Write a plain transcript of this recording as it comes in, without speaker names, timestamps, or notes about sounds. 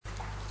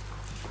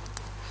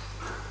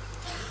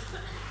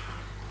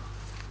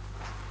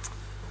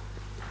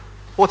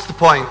What's the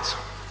point?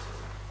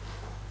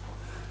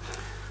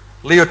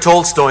 Leo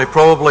Tolstoy,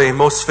 probably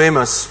most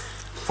famous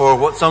for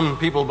what some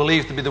people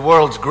believe to be the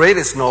world's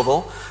greatest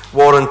novel,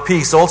 War and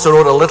Peace, also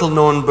wrote a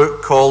little-known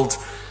book called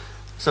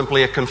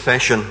simply A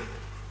Confession.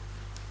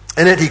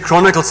 In it, he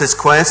chronicles his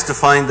quest to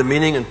find the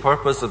meaning and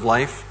purpose of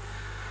life.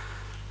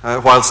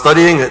 While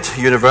studying at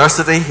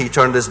university, he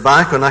turned his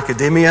back on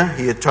academia.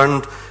 He had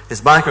turned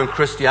his back on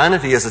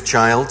Christianity as a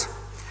child.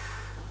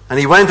 And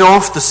he went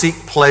off to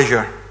seek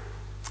pleasure.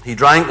 He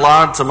drank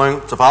large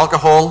amounts of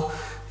alcohol.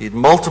 He had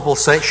multiple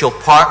sexual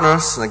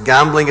partners and a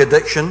gambling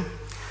addiction.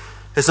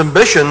 His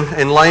ambition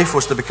in life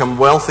was to become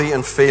wealthy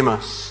and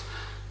famous,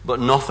 but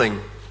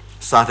nothing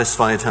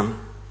satisfied him.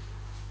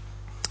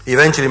 He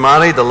eventually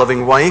married a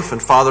loving wife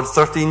and fathered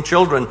 13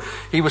 children.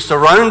 He was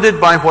surrounded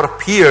by what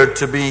appeared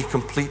to be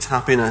complete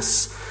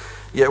happiness.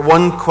 Yet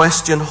one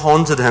question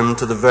haunted him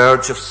to the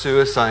verge of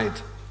suicide.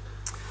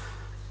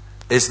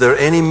 Is there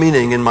any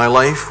meaning in my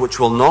life which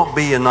will not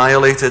be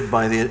annihilated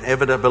by the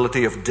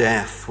inevitability of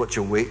death which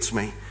awaits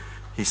me?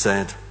 He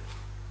said.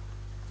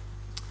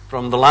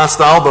 From the last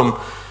album,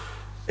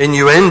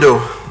 Innuendo,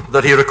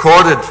 that he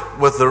recorded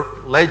with the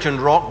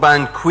legend rock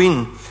band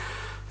Queen,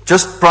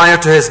 just prior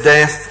to his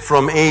death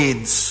from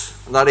AIDS,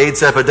 that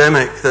AIDS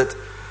epidemic that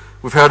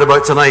we've heard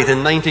about tonight,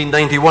 in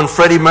 1991,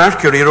 Freddie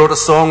Mercury wrote a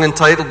song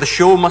entitled "The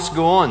Show Must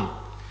Go On."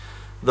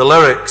 The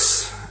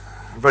lyrics,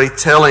 very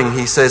telling.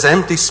 He says,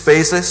 "Empty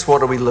spaces,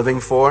 what are we living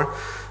for?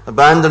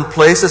 Abandoned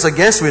places, I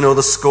guess we know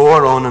the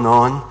score," on and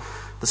on.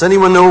 Does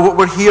anyone know what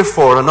we're here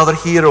for? Another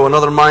hero,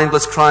 another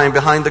mindless crime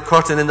behind the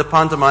curtain in the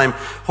pantomime.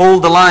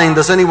 Hold the line.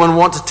 Does anyone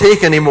want to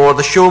take any more?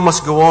 The show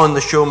must go on.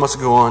 The show must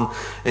go on.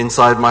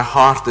 Inside my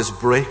heart is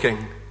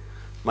breaking.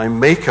 My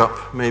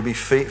makeup may be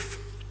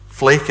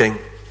flaking,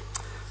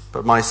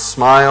 but my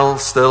smile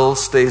still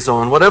stays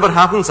on. Whatever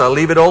happens, I'll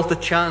leave it all to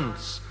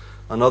chance.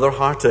 Another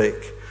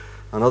heartache,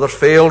 another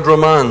failed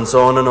romance,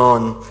 on and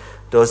on.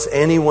 Does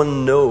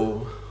anyone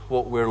know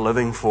what we're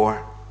living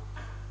for?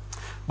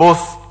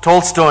 Both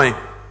Tolstoy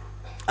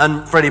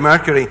and Freddie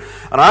Mercury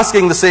are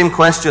asking the same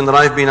question that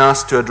I've been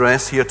asked to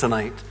address here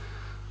tonight.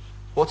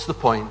 What's the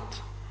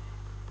point?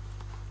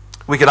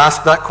 We could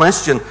ask that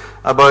question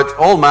about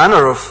all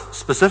manner of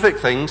specific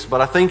things, but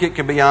I think it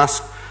can be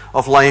asked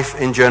of life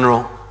in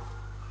general.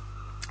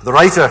 The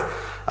writer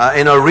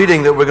in our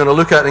reading that we're going to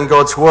look at in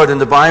God's Word in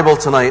the Bible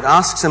tonight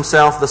asks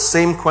himself the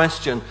same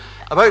question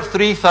about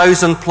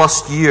 3,000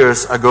 plus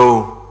years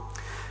ago.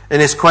 In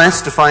his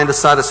quest to find a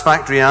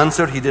satisfactory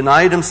answer, he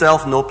denied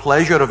himself no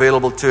pleasure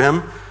available to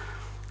him.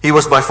 He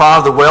was by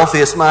far the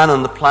wealthiest man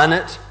on the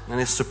planet, and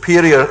his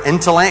superior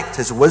intellect,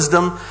 his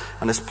wisdom,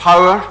 and his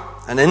power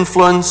and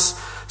influence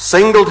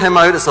singled him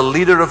out as a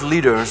leader of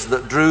leaders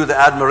that drew the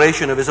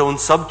admiration of his own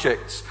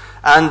subjects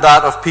and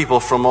that of people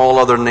from all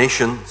other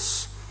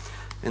nations.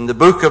 In the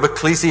book of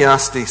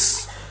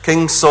Ecclesiastes,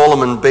 King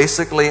Solomon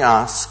basically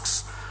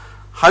asks,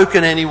 how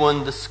can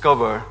anyone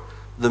discover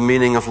the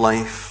meaning of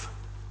life?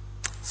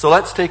 So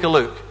let's take a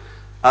look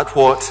at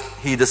what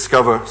he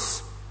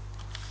discovers.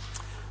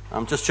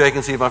 I'm just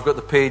checking to see if I've got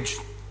the page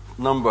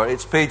number.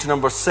 It's page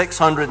number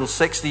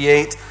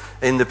 668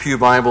 in the Pew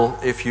Bible,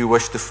 if you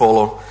wish to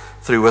follow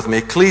through with me.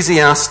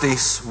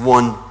 Ecclesiastes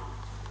 1,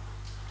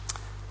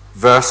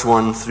 verse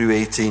 1 through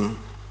 18.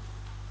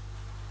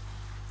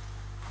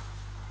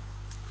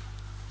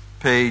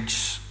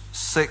 Page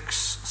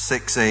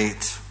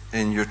 668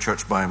 in your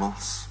church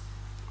Bibles.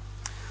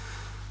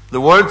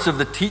 The words of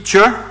the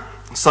teacher,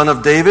 son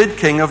of David,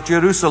 king of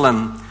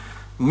Jerusalem.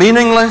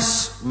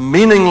 Meaningless,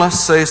 meaningless,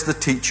 says the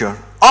teacher.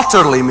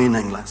 Utterly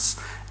meaningless.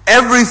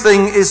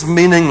 Everything is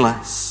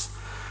meaningless.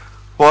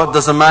 What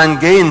does a man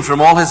gain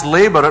from all his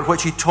labor at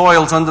which he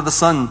toils under the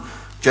sun?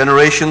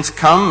 Generations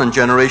come and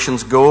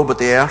generations go, but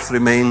the earth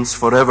remains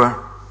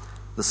forever.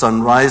 The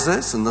sun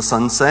rises and the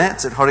sun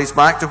sets. It hurries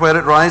back to where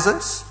it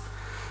rises.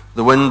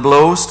 The wind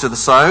blows to the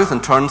south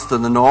and turns to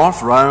the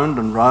north. Round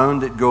and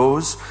round it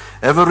goes,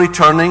 ever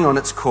returning on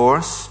its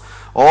course.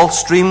 All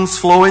streams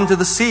flow into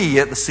the sea,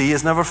 yet the sea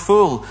is never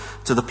full.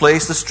 To the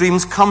place the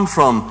streams come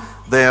from,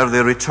 there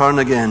they return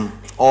again.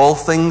 All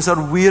things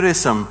are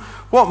wearisome.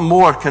 What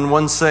more can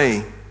one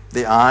say?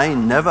 The eye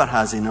never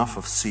has enough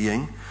of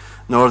seeing,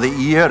 nor the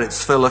ear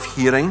its fill of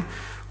hearing.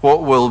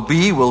 What will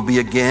be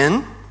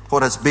again.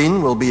 What has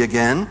been will be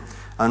again.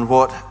 And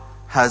what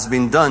has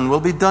been done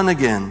will be done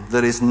again.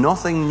 There is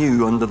nothing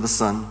new under the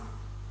sun.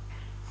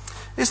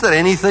 Is there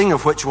anything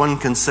of which one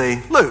can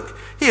say, look,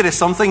 here is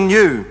something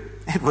new?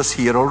 It was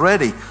here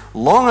already,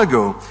 long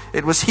ago.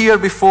 It was here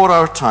before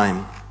our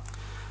time.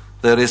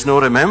 There is no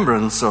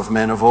remembrance of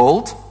men of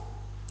old,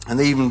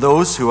 and even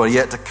those who are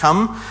yet to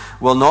come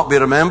will not be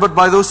remembered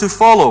by those who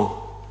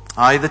follow.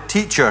 I, the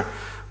teacher,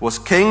 was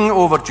king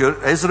over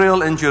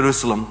Israel in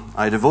Jerusalem.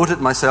 I devoted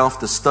myself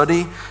to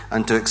study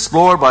and to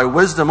explore by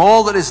wisdom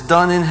all that is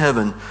done in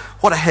heaven.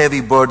 What a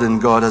heavy burden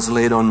God has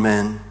laid on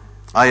men.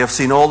 I have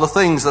seen all the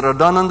things that are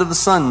done under the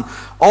sun.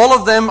 All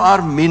of them are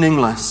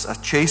meaningless, a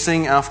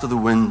chasing after the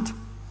wind.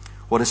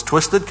 What is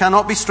twisted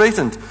cannot be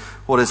straightened.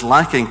 What is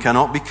lacking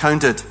cannot be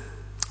counted.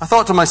 I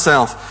thought to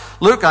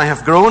myself, look, I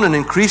have grown and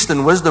increased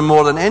in wisdom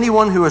more than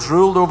anyone who has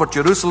ruled over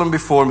Jerusalem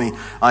before me.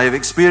 I have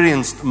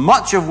experienced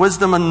much of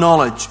wisdom and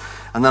knowledge.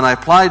 And then I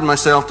applied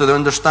myself to the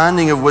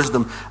understanding of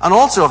wisdom and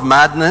also of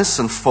madness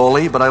and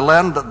folly. But I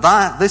learned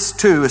that this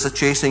too is a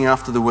chasing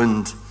after the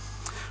wind.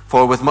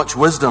 For with much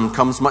wisdom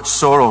comes much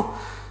sorrow.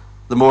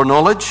 The more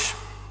knowledge,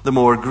 the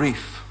more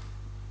grief.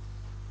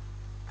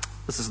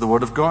 This is the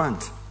word of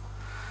God.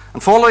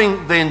 And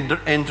following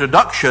the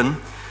introduction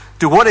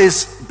to what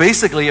is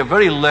basically a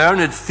very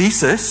learned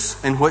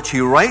thesis in which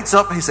he writes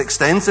up his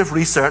extensive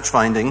research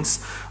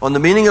findings on the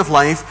meaning of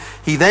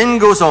life, he then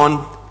goes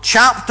on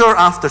chapter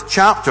after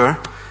chapter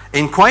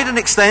in quite an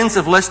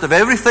extensive list of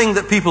everything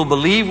that people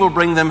believe will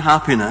bring them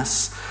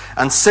happiness,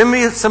 and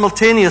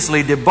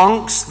simultaneously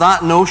debunks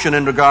that notion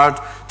in regard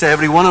to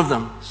every one of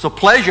them. So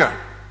pleasure,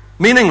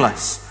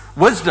 meaningless.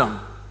 Wisdom,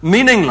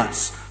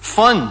 meaningless.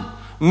 Fun,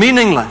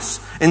 meaningless.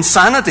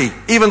 Insanity,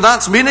 even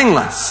that's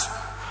meaningless.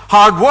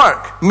 Hard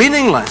work,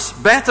 meaningless.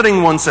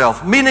 Bettering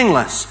oneself,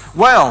 meaningless.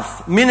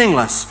 Wealth,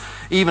 meaningless.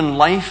 Even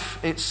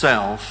life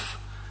itself,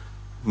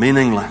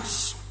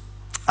 meaningless.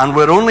 And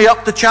we're only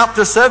up to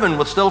chapter 7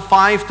 with still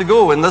 5 to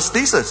go in this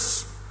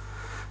thesis.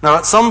 Now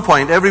at some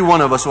point, every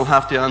one of us will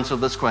have to answer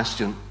this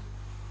question.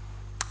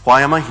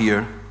 Why am I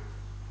here?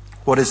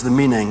 What is the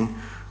meaning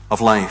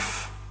of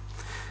life?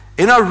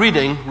 In our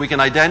reading, we can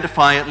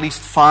identify at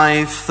least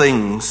 5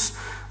 things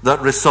that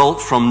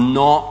result from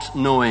not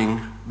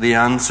knowing the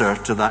answer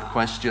to that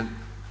question.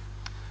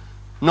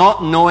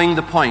 Not knowing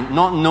the point,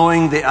 not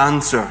knowing the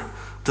answer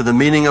to the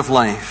meaning of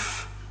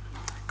life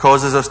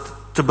causes us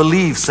to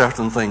believe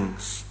certain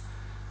things.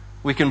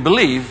 We can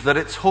believe that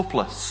it's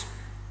hopeless.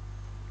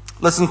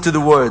 Listen to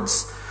the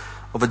words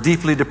of a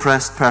deeply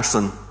depressed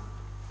person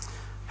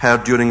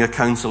heard during a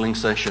counseling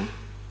session.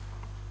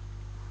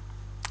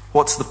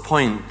 What's the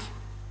point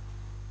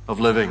of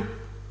living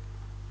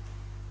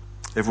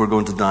if we're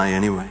going to die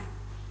anyway?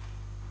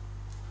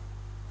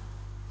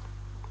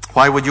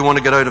 Why would you want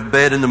to get out of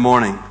bed in the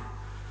morning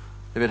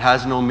if it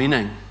has no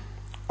meaning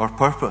or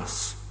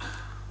purpose?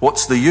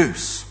 What's the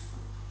use?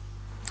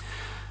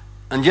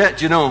 And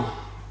yet, you know,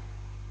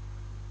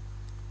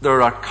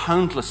 there are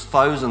countless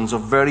thousands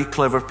of very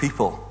clever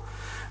people,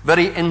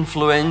 very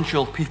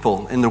influential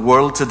people in the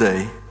world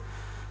today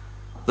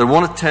that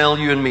want to tell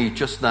you and me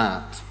just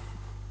that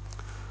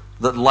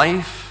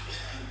life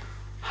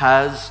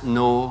has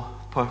no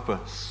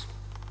purpose.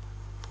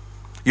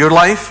 Your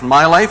life,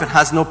 my life, it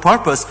has no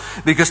purpose,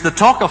 because the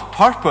talk of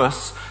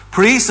purpose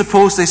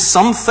presupposes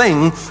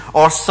something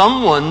or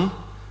someone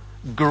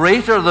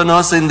greater than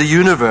us in the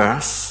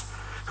universe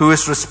who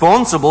is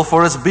responsible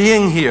for us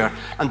being here.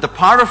 And to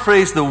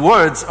paraphrase the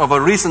words of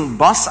a recent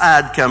bus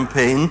ad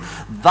campaign,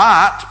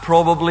 that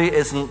probably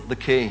isn't the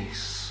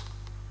case.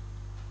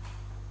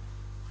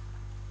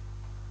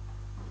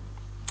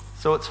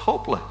 So it's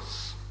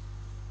hopeless.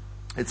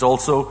 It's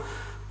also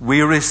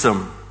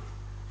wearisome.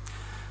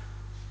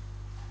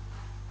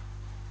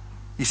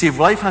 You see, if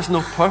life has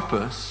no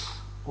purpose,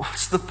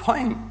 what's the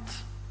point?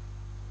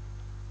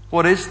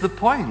 What is the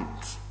point?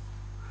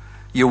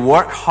 You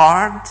work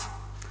hard,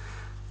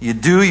 you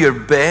do your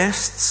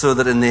best so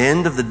that in the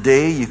end of the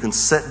day you can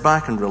sit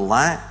back and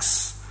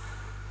relax.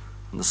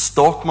 And the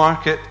stock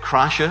market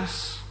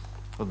crashes,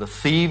 or the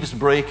thieves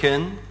break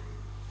in,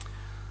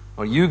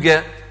 or you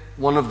get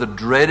one of the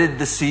dreaded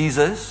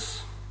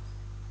diseases.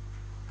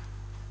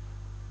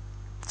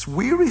 It's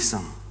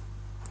wearisome.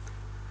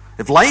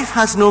 If life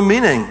has no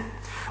meaning,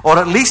 or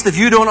at least if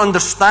you don't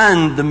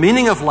understand the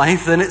meaning of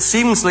life, then it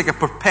seems like a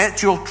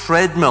perpetual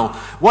treadmill,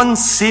 one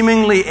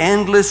seemingly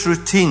endless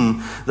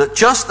routine that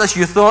just as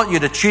you thought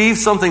you'd achieved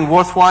something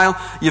worthwhile,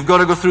 you've got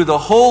to go through the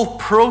whole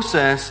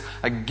process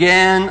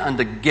again and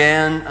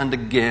again and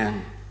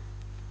again.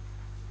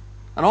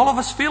 And all of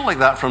us feel like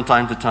that from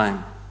time to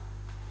time.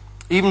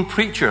 Even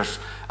preachers.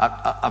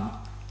 A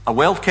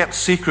well-kept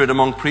secret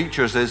among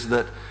preachers is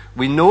that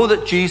we know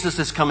that Jesus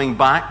is coming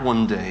back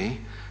one day.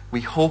 We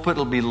hope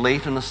it'll be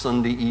late on a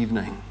Sunday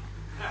evening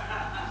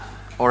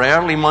or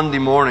early Monday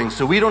morning,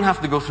 so we don't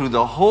have to go through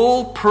the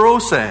whole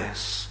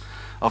process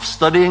of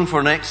studying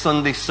for next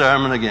Sunday's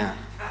sermon again.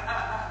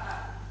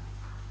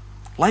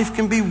 Life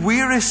can be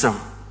wearisome.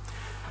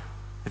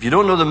 If you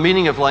don't know the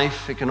meaning of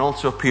life, it can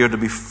also appear to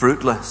be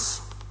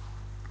fruitless.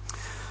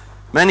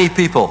 Many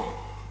people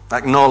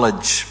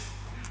acknowledge,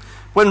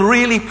 when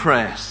really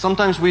pressed,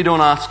 sometimes we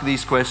don't ask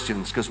these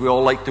questions because we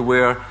all like to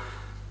wear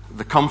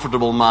the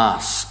comfortable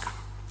mask.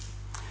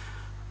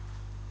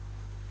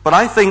 But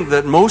I think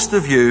that most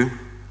of you,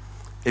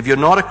 if you're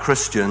not a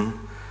Christian,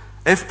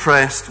 if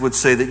pressed, would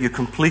say that you're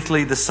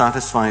completely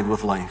dissatisfied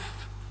with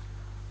life.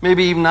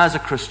 Maybe even as a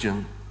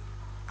Christian,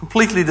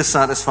 completely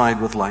dissatisfied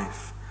with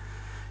life.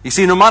 You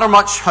see, no matter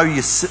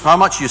how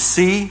much you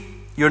see,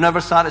 you're never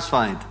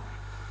satisfied.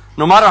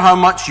 No matter how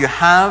much you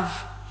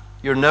have,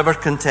 you're never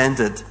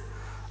contented.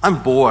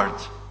 I'm bored.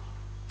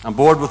 I'm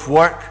bored with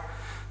work.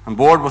 I'm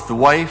bored with the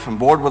wife. I'm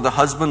bored with the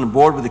husband. I'm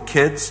bored with the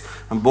kids.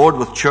 I'm bored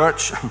with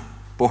church. I'm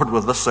bored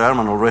with this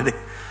sermon already.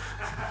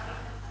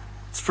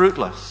 It's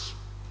fruitless.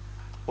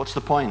 What's the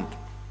point?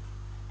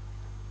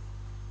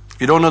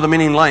 If you don't know the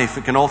meaning of life,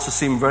 it can also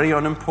seem very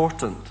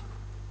unimportant.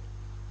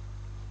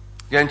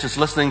 Again, just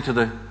listening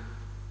to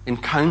in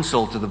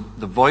counsel to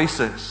the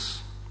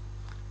voices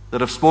that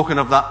have spoken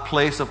of that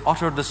place of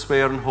utter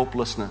despair and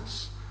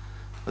hopelessness,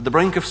 at the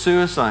brink of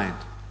suicide.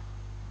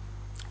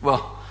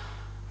 Well,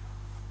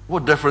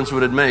 what difference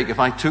would it make if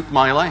I took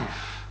my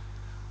life?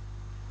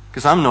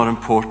 Because I'm not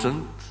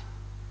important.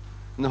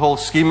 In the whole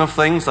scheme of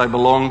things, I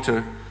belong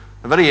to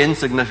a very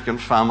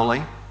insignificant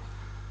family,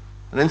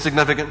 an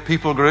insignificant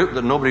people group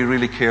that nobody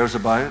really cares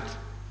about.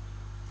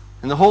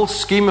 In the whole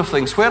scheme of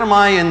things, where am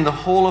I in the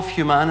whole of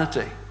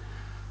humanity?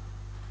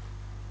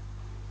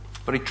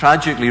 Very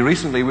tragically,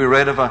 recently we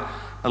read of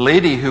a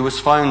lady who was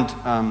found,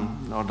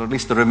 or at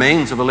least the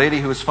remains of a lady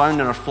who was found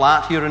in her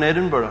flat here in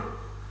Edinburgh.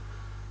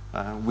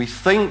 We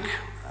think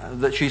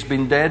that she's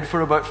been dead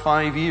for about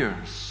 5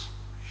 years.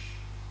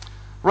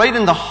 Right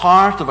in the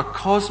heart of a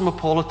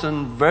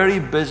cosmopolitan,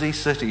 very busy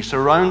city,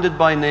 surrounded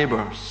by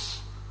neighbours.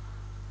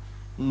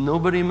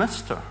 Nobody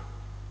missed her.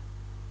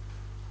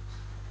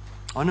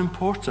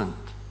 Unimportant,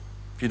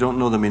 if you don't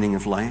know the meaning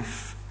of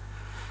life.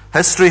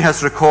 History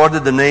has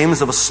recorded the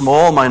names of a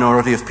small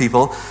minority of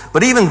people,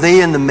 but even they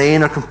in the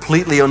main are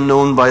completely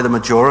unknown by the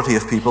majority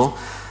of people.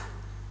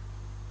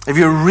 If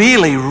you're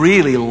really,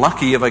 really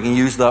lucky, if I can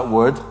use that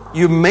word,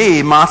 you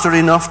may matter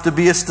enough to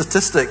be a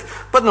statistic,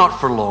 but not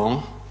for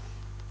long.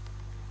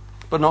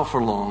 But not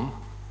for long.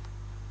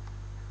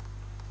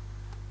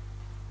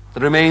 The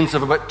remains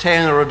of about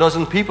 10 or a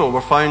dozen people were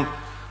found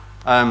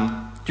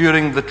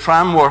during the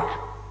tramwork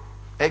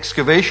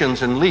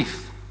excavations in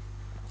Leith.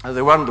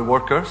 They weren't the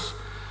workers.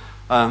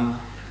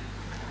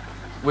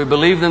 We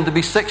believe them to be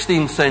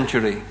 16th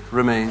century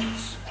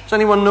remains. Does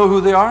anyone know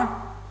who they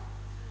are?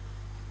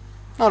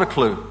 Not a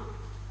clue.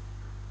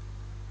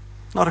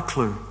 Not a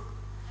clue.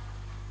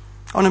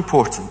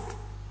 Unimportant.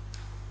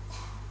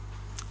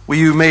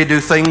 You may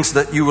do things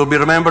that you will be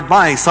remembered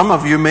by. Some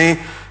of you may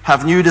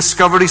have new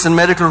discoveries in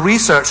medical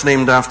research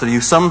named after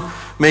you. Some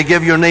may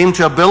give your name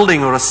to a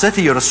building or a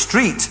city or a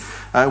street.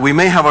 We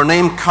may have our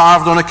name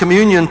carved on a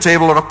communion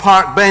table or a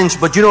park bench.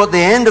 But you know, at the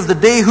end of the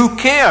day, who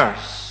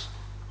cares?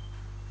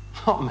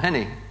 Not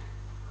many,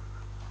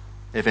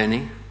 if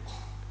any.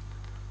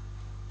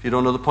 If you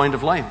don't know the point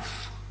of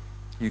life,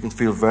 you can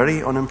feel very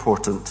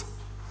unimportant.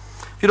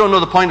 If you don't know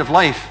the point of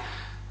life,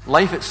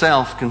 life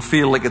itself can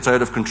feel like it's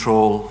out of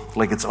control,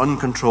 like it's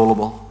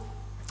uncontrollable.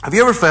 Have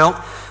you ever felt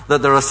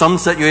that there are some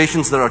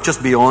situations that are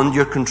just beyond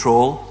your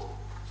control?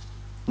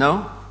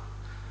 No?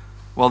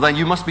 Well, then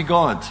you must be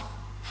God.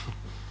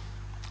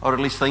 Or at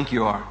least think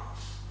you are.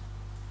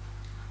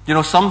 You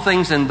know, some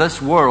things in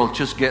this world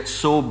just get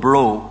so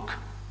broke.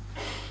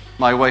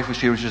 My wife was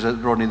here, she said,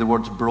 Rodney, the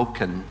word's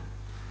broken.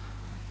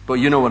 But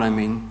you know what I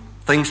mean.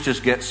 Things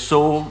just get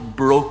so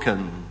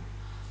broken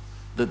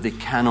that they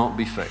cannot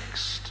be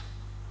fixed.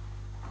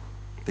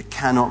 They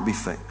cannot be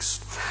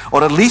fixed.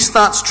 Or at least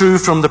that's true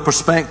from the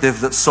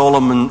perspective that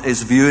Solomon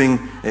is viewing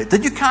it.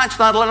 Did you catch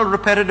that little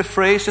repetitive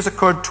phrase? Just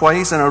occurred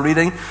twice in our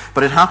reading,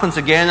 but it happens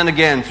again and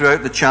again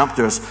throughout the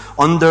chapters.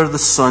 Under the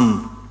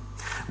sun.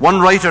 One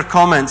writer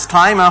comments,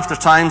 time after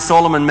time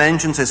Solomon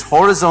mentions his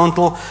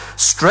horizontal,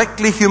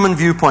 strictly human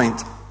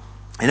viewpoint.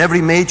 In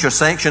every major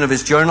section of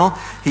his journal,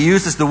 he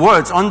uses the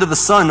words under the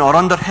sun or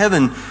under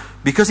heaven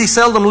because he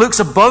seldom looks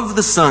above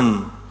the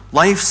sun.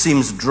 Life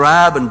seems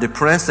drab and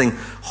depressing,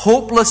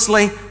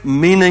 hopelessly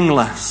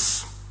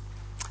meaningless.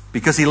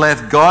 Because he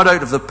left God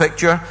out of the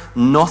picture,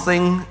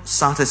 nothing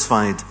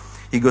satisfied.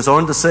 He goes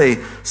on to say,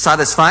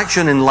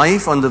 satisfaction in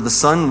life under the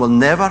sun will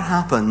never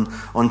happen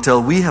until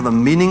we have a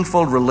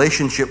meaningful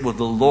relationship with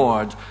the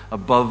Lord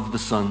above the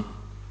sun.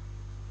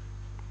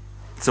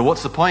 So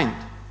what's the point?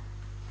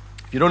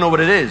 If you don't know what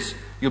it is,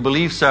 you'll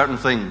believe certain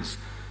things.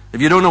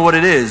 If you don't know what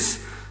it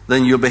is,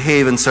 then you'll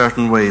behave in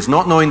certain ways.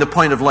 Not knowing the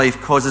point of life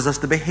causes us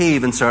to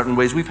behave in certain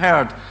ways. We've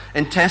heard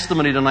in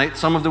testimony tonight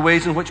some of the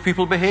ways in which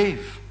people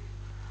behave.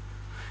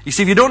 You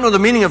see, if you don't know the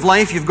meaning of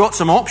life, you've got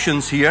some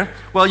options here.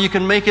 Well, you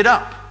can make it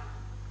up.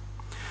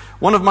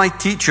 One of my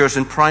teachers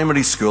in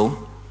primary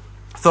school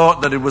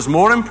thought that it was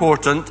more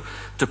important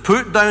to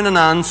put down an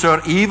answer,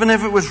 even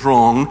if it was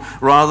wrong,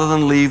 rather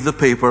than leave the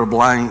paper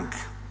blank.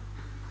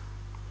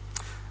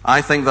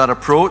 I think that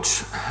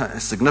approach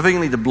is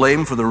significantly to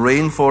blame for the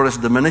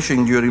rainforest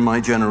diminishing during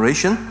my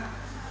generation.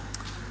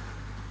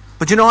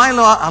 But you know,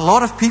 a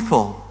lot of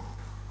people,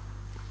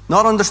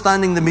 not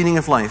understanding the meaning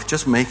of life,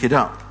 just make it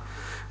up.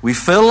 We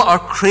fill our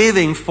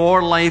craving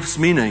for life's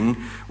meaning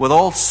with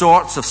all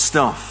sorts of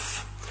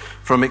stuff,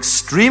 from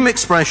extreme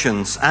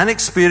expressions and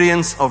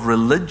experience of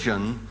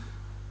religion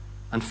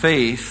and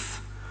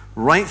faith,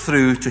 right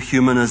through to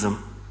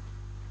humanism.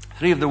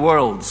 Three of the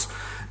world's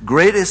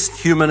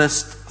greatest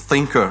humanist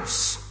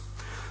thinkers,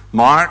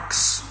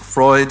 Marx,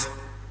 Freud,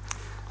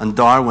 and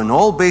Darwin,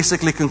 all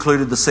basically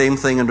concluded the same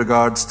thing in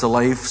regards to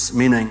life's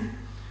meaning.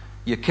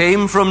 You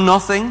came from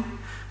nothing,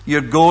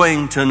 you're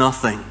going to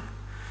nothing.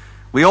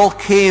 We all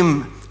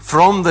came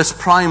from this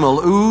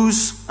primal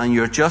ooze, and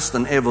you're just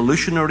an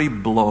evolutionary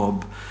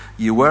blob.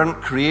 You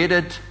weren't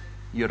created,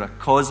 You're a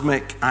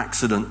cosmic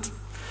accident.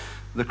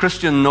 The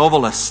Christian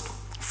novelist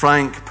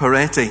Frank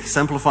Peretti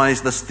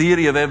simplifies this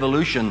theory of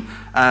evolution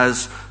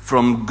as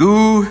from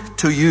goo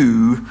to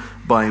you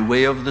by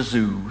way of the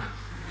zoo.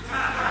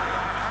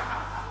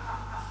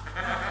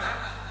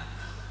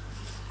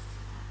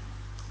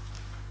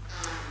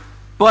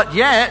 But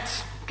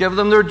yet, give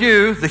them their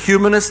due, the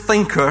humanist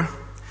thinker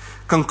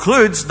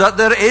concludes that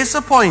there is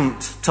a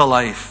point to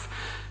life.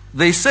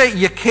 They say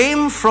you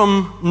came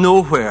from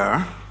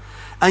nowhere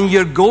and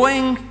you're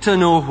going to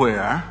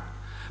nowhere,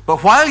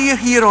 but while you're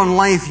here on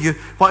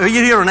while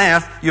you're here on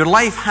earth, your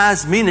life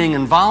has meaning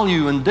and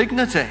value and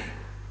dignity.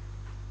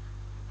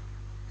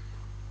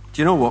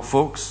 Do you know what,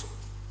 folks?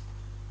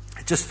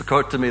 It just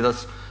occurred to me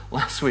this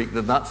last week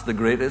that that's the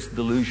greatest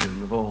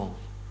delusion of all.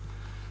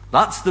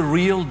 That's the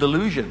real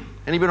delusion.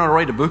 Anybody want to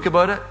write a book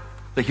about it?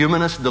 The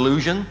humanist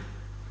delusion?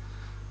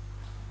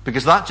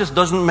 Because that just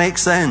doesn't make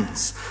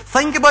sense.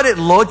 Think about it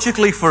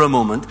logically for a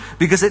moment,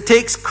 because it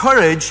takes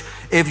courage.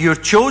 If your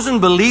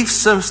chosen belief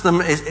system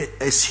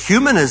is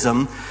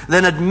humanism,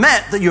 then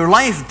admit that your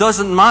life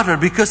doesn't matter,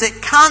 because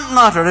it can't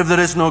matter if there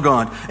is no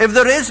God, if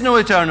there is no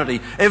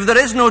eternity, if there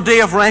is no day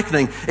of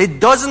reckoning.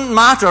 It doesn't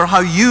matter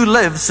how you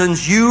live,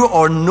 since you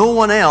or no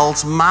one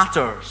else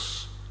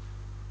matters.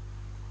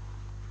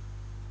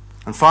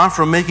 And far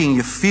from making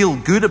you feel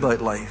good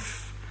about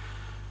life,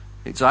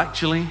 it's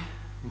actually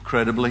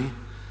incredibly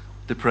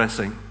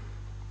depressing.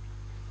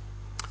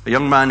 A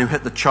young man who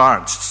hit the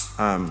charts,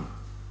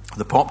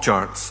 the pop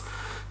charts,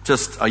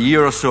 just a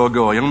year or so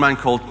ago, a young man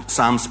called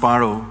Sam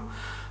Sparrow.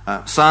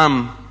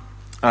 Sam,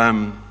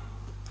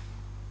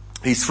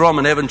 he's from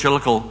an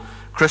evangelical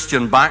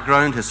Christian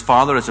background. His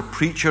father is a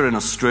preacher in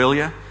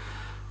Australia.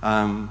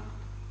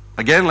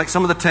 Again, like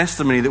some of the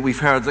testimony that we've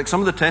heard, like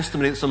some of the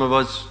testimony that some of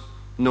us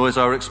know as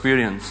our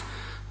experience,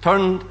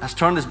 has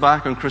turned his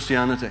back on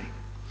Christianity.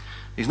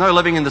 He's now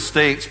living in the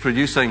States,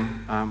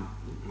 producing,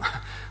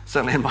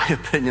 certainly in my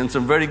opinion,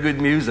 some very good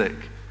music.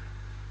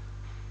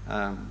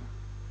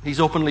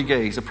 He's openly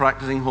gay. He's a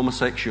practicing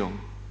homosexual.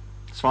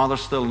 His father's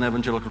still an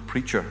evangelical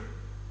preacher.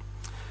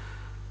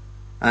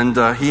 And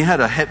he had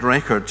a hit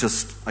record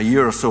just a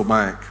year or so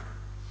back.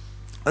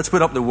 Let's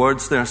put up the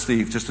words there,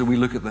 Steve, just so we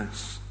look at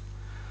this.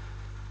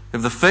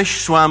 If the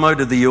fish swam out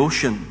of the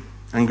ocean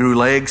and grew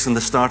legs and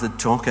they started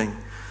talking,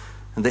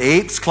 and the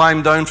apes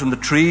climbed down from the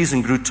trees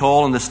and grew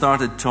tall and they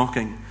started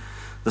talking.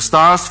 The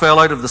stars fell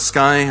out of the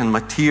sky and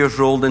my tears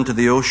rolled into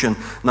the ocean.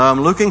 Now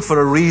I'm looking for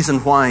a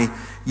reason why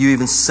you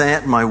even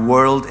set my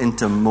world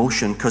into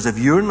motion. Because if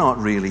you're not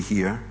really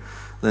here,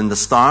 then the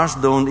stars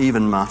don't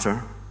even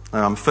matter.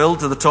 Now I'm filled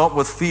to the top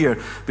with fear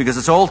because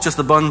it's all just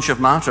a bunch of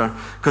matter.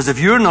 Because if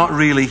you're not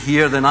really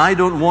here, then I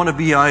don't want to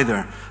be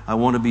either. I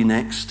want to be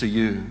next to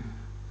you.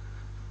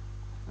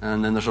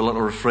 And then there's a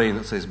little refrain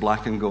that says,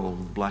 black and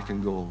gold, black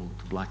and gold,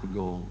 black and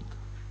gold.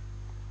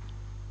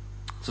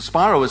 So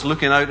Sparrow is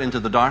looking out into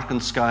the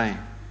darkened sky.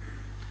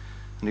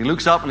 And he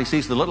looks up and he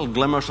sees the little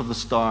glimmers of the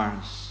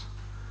stars.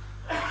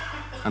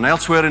 And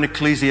elsewhere in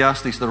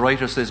Ecclesiastes, the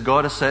writer says,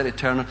 God has set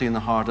eternity in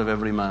the heart of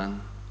every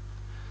man.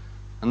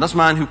 And this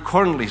man who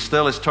currently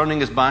still is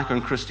turning his back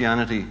on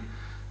Christianity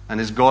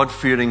and his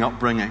God-fearing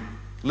upbringing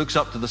looks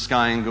up to the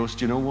sky and goes,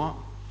 do you know what?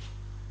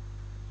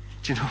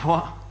 Do you know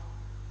what?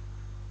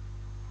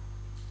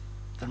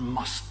 There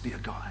must be a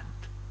God.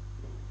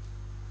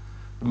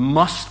 There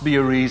must be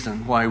a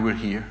reason why we're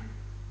here.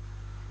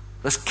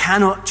 This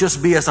cannot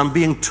just be, as I'm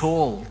being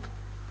told,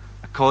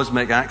 a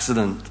cosmic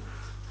accident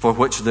for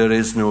which there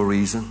is no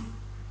reason.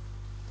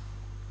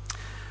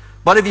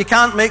 But if you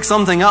can't make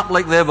something up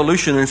like the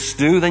evolutionists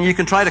do, then you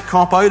can try to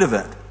cop out of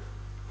it.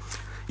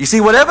 You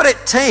see, whatever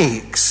it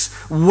takes,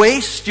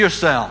 waste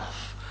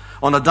yourself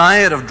on a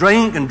diet of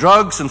drink and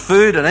drugs and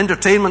food and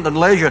entertainment and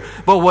leisure.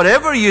 But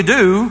whatever you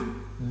do,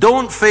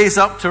 don't face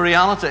up to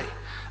reality.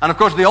 And of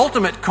course, the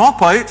ultimate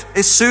cop-out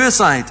is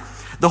suicide.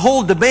 The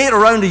whole debate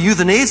around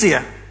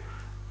euthanasia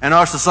in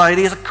our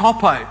society is a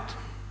cop-out.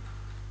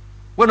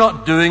 We're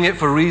not doing it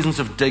for reasons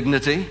of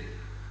dignity.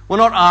 We're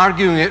not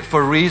arguing it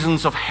for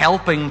reasons of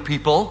helping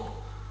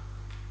people.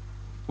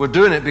 We're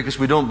doing it because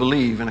we don't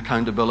believe in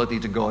accountability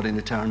to God in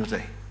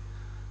eternity.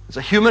 It's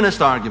a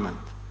humanist argument.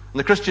 And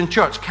the Christian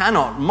church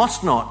cannot,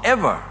 must not,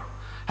 ever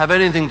have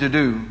anything to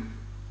do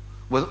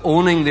with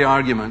owning the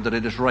argument that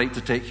it is right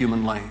to take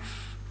human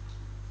life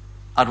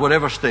at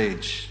whatever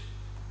stage,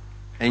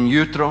 in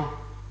utero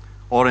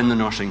or in the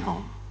nursing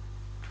home.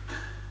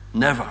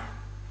 Never.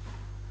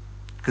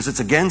 Because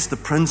it's against the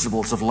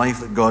principles of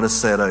life that God has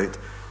set out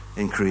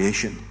in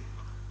creation.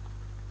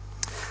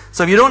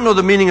 So if you don't know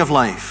the meaning of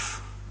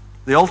life,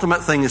 the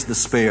ultimate thing is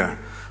despair.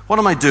 What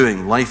am I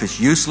doing? Life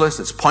is useless,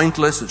 it's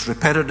pointless, it's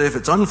repetitive,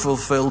 it's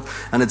unfulfilled,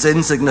 and it's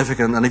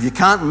insignificant. And if you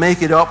can't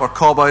make it up or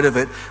cob out of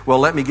it, well,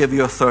 let me give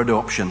you a third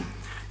option.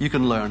 You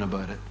can learn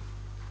about it.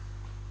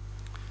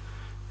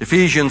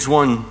 Ephesians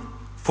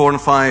 1:4 and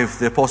 5,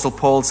 the Apostle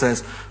Paul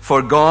says,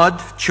 for God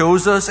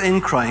chose us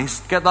in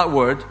Christ, get that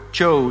word,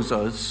 chose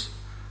us,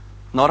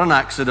 not an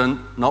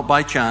accident, not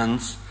by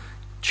chance,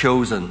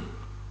 chosen,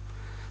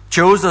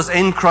 chose us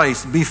in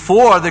Christ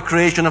before the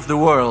creation of the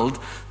world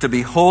to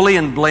be holy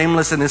and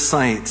blameless in His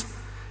sight,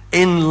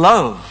 in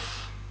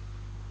love.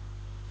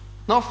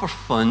 Not for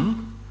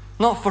fun,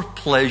 not for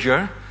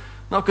pleasure,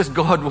 not because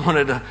God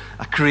wanted a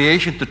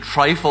creation to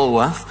trifle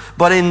with,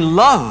 but in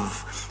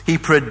love. He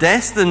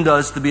predestined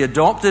us to be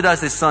adopted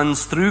as His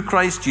sons through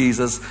Christ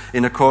Jesus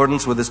in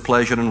accordance with His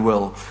pleasure and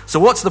will. So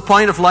what's the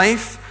point of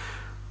life?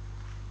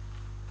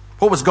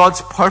 What was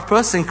God's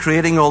purpose in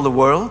creating all the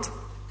world?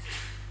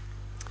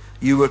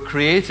 You were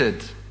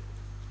created.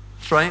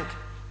 That's right.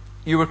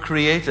 You were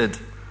created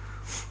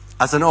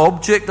as an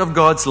object of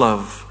God's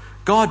love.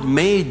 God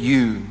made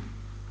you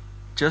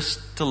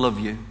just to love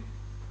you.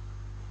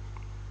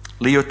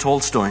 Leo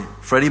Tolstoy,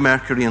 Freddie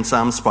Mercury, and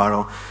Sam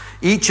Sparrow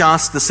each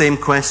asked the same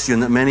question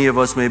that many of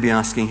us may be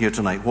asking here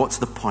tonight. What's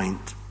the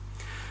point?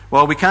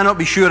 Well, we cannot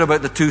be sure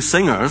about the two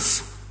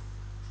singers,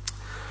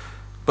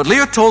 but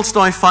Leo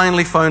Tolstoy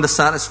finally found a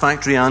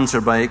satisfactory answer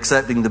by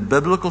accepting the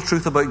biblical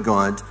truth about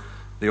God,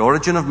 the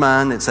origin of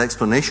man, its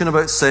explanation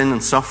about sin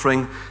and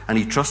suffering, and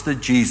he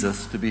trusted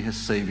Jesus to be his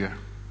Savior.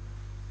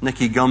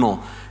 Nicky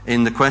Gummel,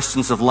 in The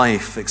Questions of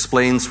Life,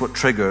 explains what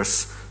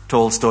triggers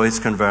Tolstoy's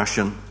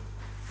conversion.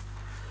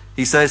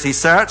 He says he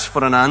searched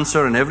for an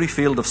answer in every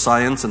field of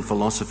science and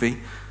philosophy.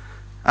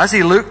 As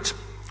he looked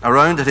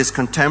around at his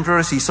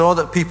contemporaries, he saw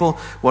that people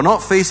were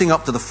not facing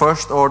up to the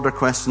first order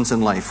questions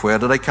in life. Where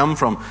did I come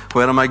from?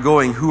 Where am I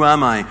going? Who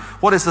am I?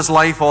 What is this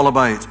life all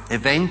about?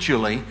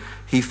 Eventually,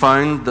 he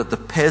found that the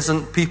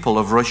peasant people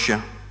of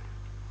Russia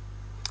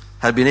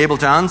had been able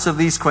to answer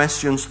these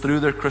questions through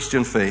their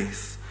Christian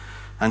faith.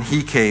 And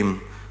he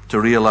came to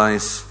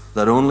realize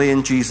that only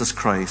in Jesus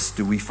Christ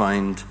do we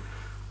find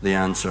the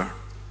answer.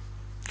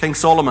 King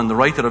Solomon, the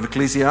writer of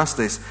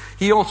Ecclesiastes,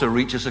 he also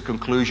reaches a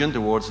conclusion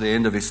towards the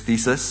end of his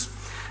thesis.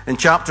 In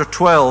chapter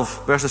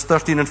 12, verses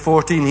 13 and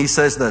 14, he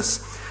says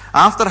this: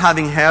 after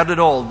having heard it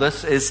all,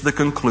 this is the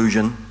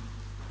conclusion.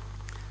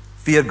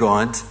 Fear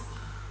God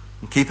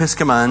and keep His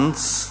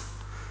commands,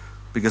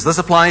 because this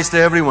applies to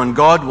everyone.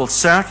 God will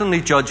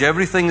certainly judge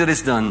everything that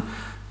is done.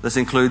 This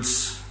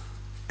includes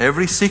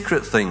every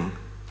secret thing,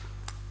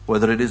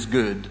 whether it is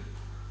good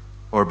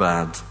or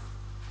bad.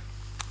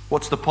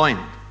 What's the point?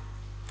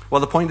 Well,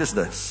 the point is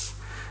this.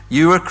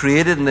 You are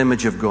created in the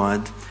image of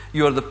God.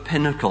 You are the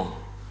pinnacle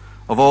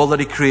of all that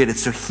He created,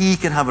 so He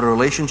can have a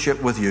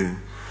relationship with you.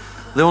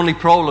 The only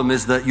problem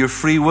is that your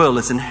free will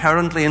is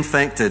inherently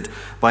infected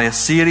by a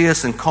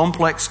serious and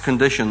complex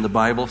condition the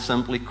Bible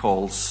simply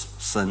calls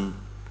sin.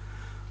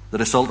 The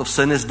result of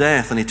sin is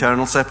death and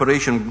eternal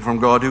separation from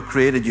God who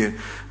created you.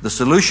 The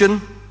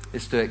solution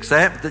is to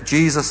accept that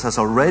Jesus has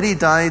already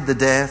died the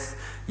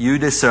death you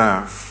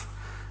deserve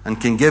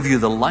and can give you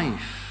the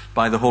life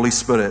by the Holy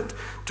Spirit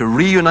to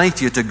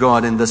reunite you to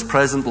God in this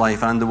present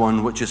life and the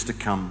one which is to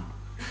come.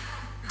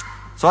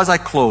 So as I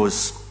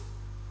close,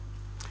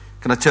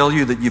 can I tell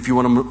you that if you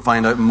want to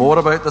find out more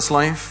about this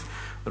life,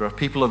 there are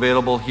people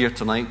available here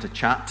tonight to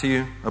chat to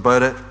you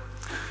about it.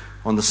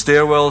 On the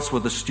stairwells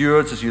with the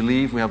stewards as you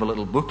leave, we have a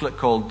little booklet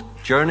called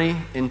Journey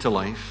into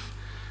Life.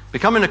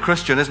 Becoming a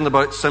Christian isn't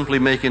about simply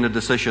making a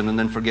decision and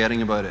then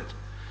forgetting about it.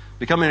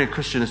 Becoming a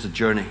Christian is a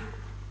journey.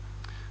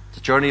 It's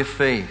a journey of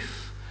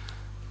faith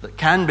that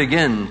can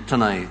begin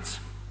tonight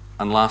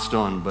and last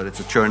on, but it's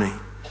a journey,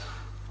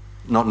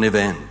 not an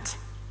event.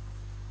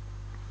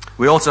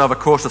 We also have a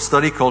course of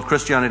study called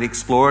Christianity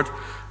Explored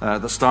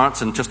that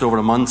starts in just over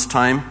a month's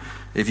time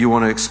if you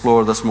want to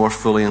explore this more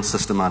fully and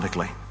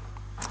systematically.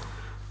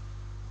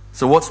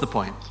 So what's the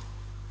point?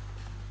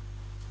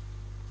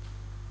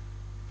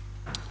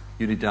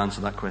 You need to answer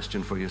that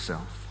question for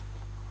yourself.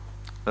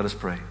 Let us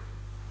pray.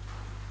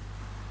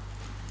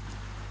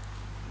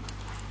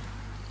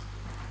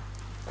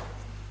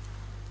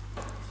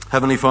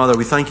 Heavenly Father,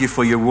 we thank You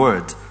for Your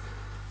word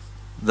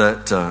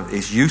that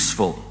is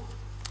useful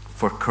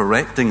for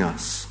correcting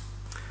us,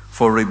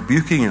 for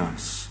rebuking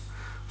us,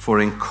 for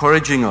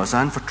encouraging us,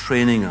 and for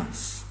training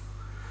us.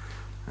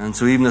 And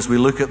so even as we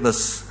look at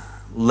this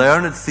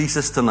learned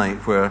thesis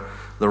tonight, where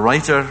the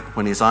writer,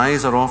 when his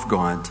eyes are off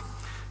God,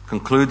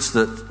 concludes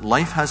that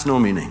life has no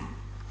meaning,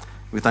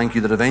 we thank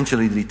You that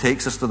eventually He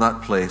takes us to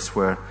that place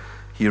where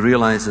he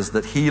realizes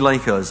that he,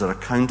 like us, are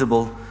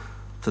accountable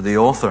to the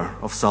author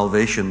of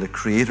salvation, the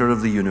creator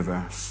of the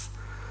universe.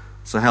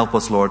 So help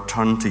us, Lord,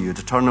 turn to You,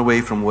 to turn away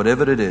from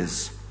whatever it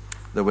is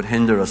that would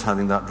hinder us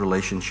having that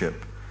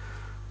relationship.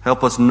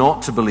 Help us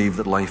not to believe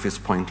that life is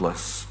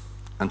pointless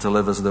and to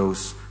live as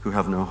those who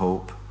have no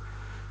hope,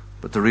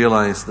 but to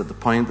realize that the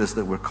point is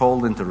that we're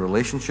called into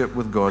relationship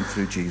with God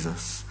through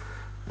Jesus,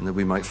 and that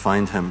we might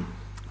find Him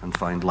and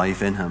find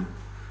life in Him.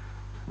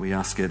 We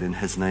ask it in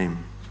His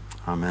name.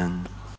 Amen.